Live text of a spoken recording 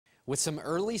With some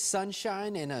early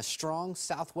sunshine and a strong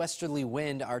southwesterly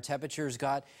wind, our temperatures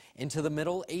got into the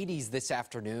middle 80s this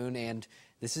afternoon, and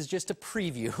this is just a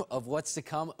preview of what's to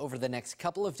come over the next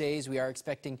couple of days. We are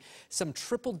expecting some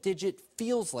triple-digit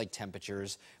feels-like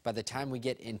temperatures by the time we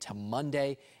get into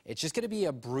Monday. It's just going to be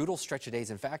a brutal stretch of days.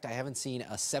 In fact, I haven't seen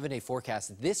a 7-day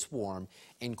forecast this warm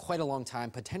in quite a long time,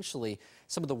 potentially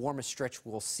some of the warmest stretch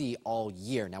we'll see all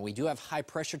year. Now, we do have high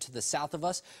pressure to the south of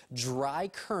us, dry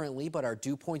currently, but our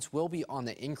dew points will be on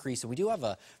the increase, and we do have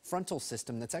a frontal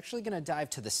system that's actually going to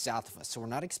dive to the south of us, so we're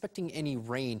not expecting any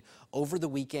rain over the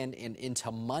weekend and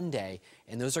into Monday,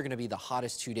 and those are going to be the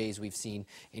hottest 2 days we've seen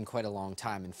in quite a long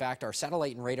time. In fact, our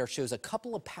satellite and radar shows a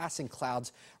couple of passing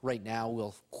clouds right now.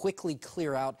 Will quickly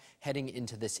clear out heading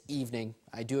into this evening.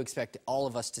 I do expect all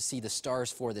of us to see the stars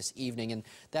for this evening, and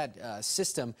that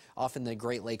system off in the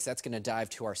Great Lakes, that's going to dive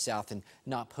to our south and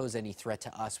not pose any threat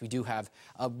to us. We do have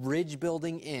a ridge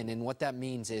building in, and what that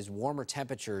means is warmer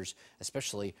temperatures,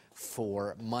 especially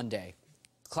for Monday.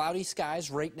 Cloudy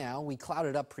skies right now. We cloud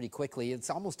it up pretty quickly. It's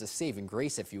almost a saving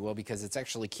grace, if you will, because it's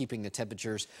actually keeping the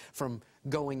temperatures from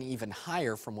going even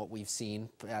higher from what we've seen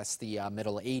past the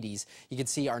middle 80s. You can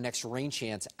see our next rain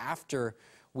chance after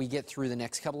we get through the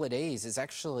next couple of days is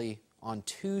actually on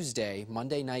Tuesday,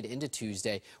 Monday night into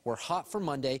Tuesday. We're hot for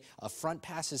Monday. A front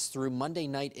passes through Monday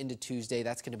night into Tuesday.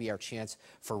 That's going to be our chance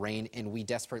for rain, and we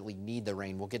desperately need the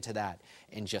rain. We'll get to that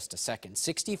in just a second.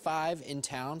 65 in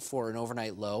town for an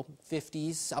overnight low,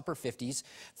 50s, upper 50s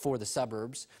for the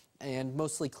suburbs, and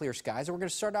mostly clear skies. And we're going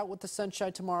to start out with the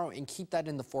sunshine tomorrow and keep that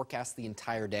in the forecast the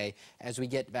entire day as we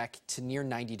get back to near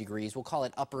 90 degrees. We'll call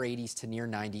it upper 80s to near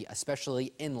 90,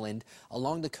 especially inland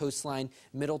along the coastline,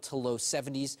 middle to low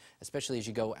 70s, especially as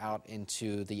you go out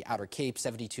into the outer Cape.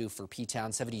 72 for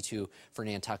P-Town, 72 for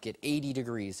Nantucket, 80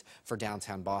 degrees for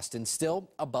downtown Boston. Still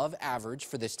above average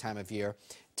for this time of year.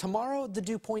 Tomorrow, the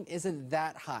dew point isn't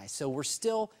that high, so we're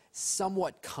still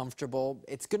somewhat comfortable.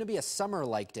 It's going to be a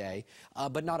summer-like day,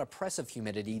 but not oppressive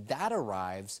humidity. That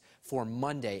arrives for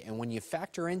Monday, and when you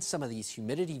factor in some of these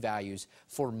humidity values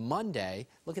for Monday,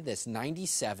 look at this,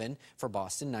 97 for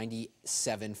Boston,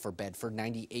 97 for Bedford,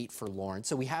 98 for Lawrence.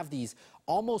 So we have these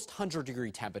almost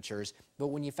 100-degree temperatures, but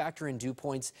when you factor in dew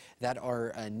points that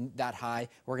are that high,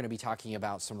 we're going to be talking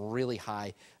about some really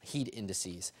high heat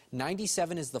indices.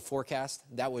 97 is the forecast.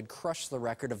 That would crush the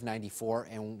record of 94,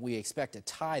 and we expect a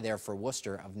tie there for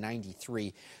Worcester of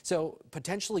 93. So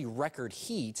potentially record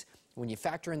heat. When you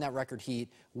factor in that record heat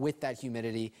with that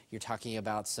humidity, you're talking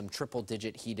about some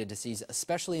triple-digit heat indices,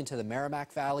 especially into the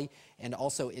Merrimack Valley and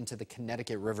also into the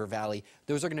Connecticut River Valley.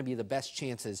 Those are going to be the best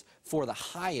chances for the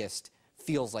highest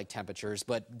feels like temperatures,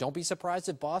 but don't be surprised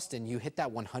if Boston, you hit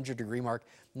that 100-degree mark.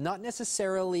 Not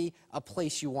necessarily a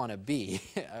place you want to be,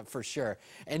 for sure.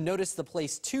 And notice the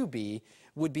place to be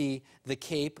would be the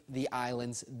Cape, the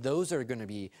islands. Those are going to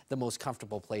be the most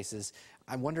comfortable places.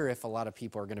 I wonder if a lot of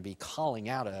people are going to be calling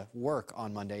out of work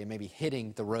on Monday and maybe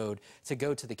hitting the road to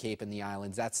go to the Cape and the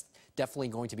islands. That's definitely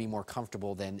going to be more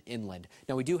comfortable than inland.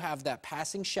 Now, we do have that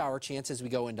passing shower chance as we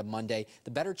go into Monday.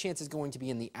 The better chance is going to be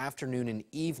in the afternoon and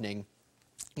evening.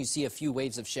 You see a few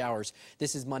waves of showers.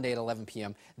 This is Monday at 11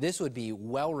 p.m. This would be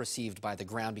well received by the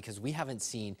ground because we haven't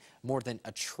seen more than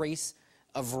a trace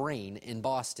of rain in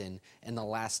Boston in the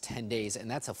last 10 days, and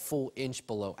that's a full inch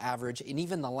below average, and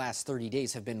even the last 30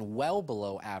 days have been well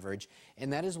below average,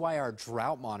 and that is why our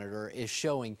drought monitor is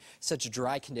showing such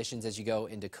dry conditions as you go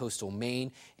into coastal Maine,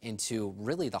 into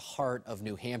really the heart of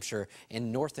New Hampshire,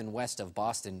 and north and west of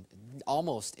Boston,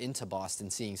 almost into Boston,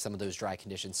 seeing some of those dry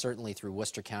conditions, certainly through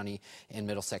Worcester County and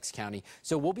Middlesex County.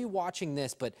 So we'll be watching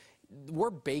this, but we're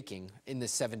baking in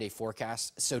this 7-day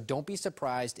forecast, so don't be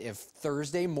surprised if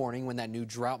Thursday morning when that new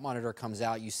drought monitor comes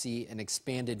out, you see an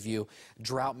expanded view.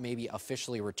 Drought may be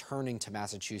officially returning to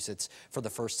Massachusetts for the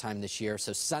first time this year.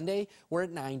 So Sunday, we're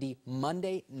at 90,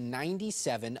 Monday,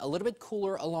 97, a little bit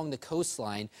cooler along the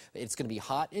coastline. It's going to be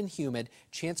hot and humid.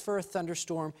 Chance for a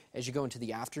thunderstorm as you go into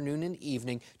the afternoon and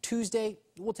evening. Tuesday,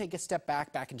 we'll take a step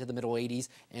back into the middle 80s,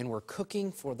 and we're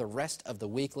cooking for the rest of the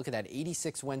week. Look at that,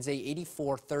 86 Wednesday,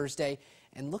 84 Thursday,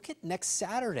 and look at next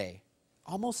Saturday,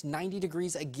 almost 90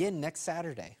 degrees again next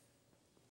Saturday.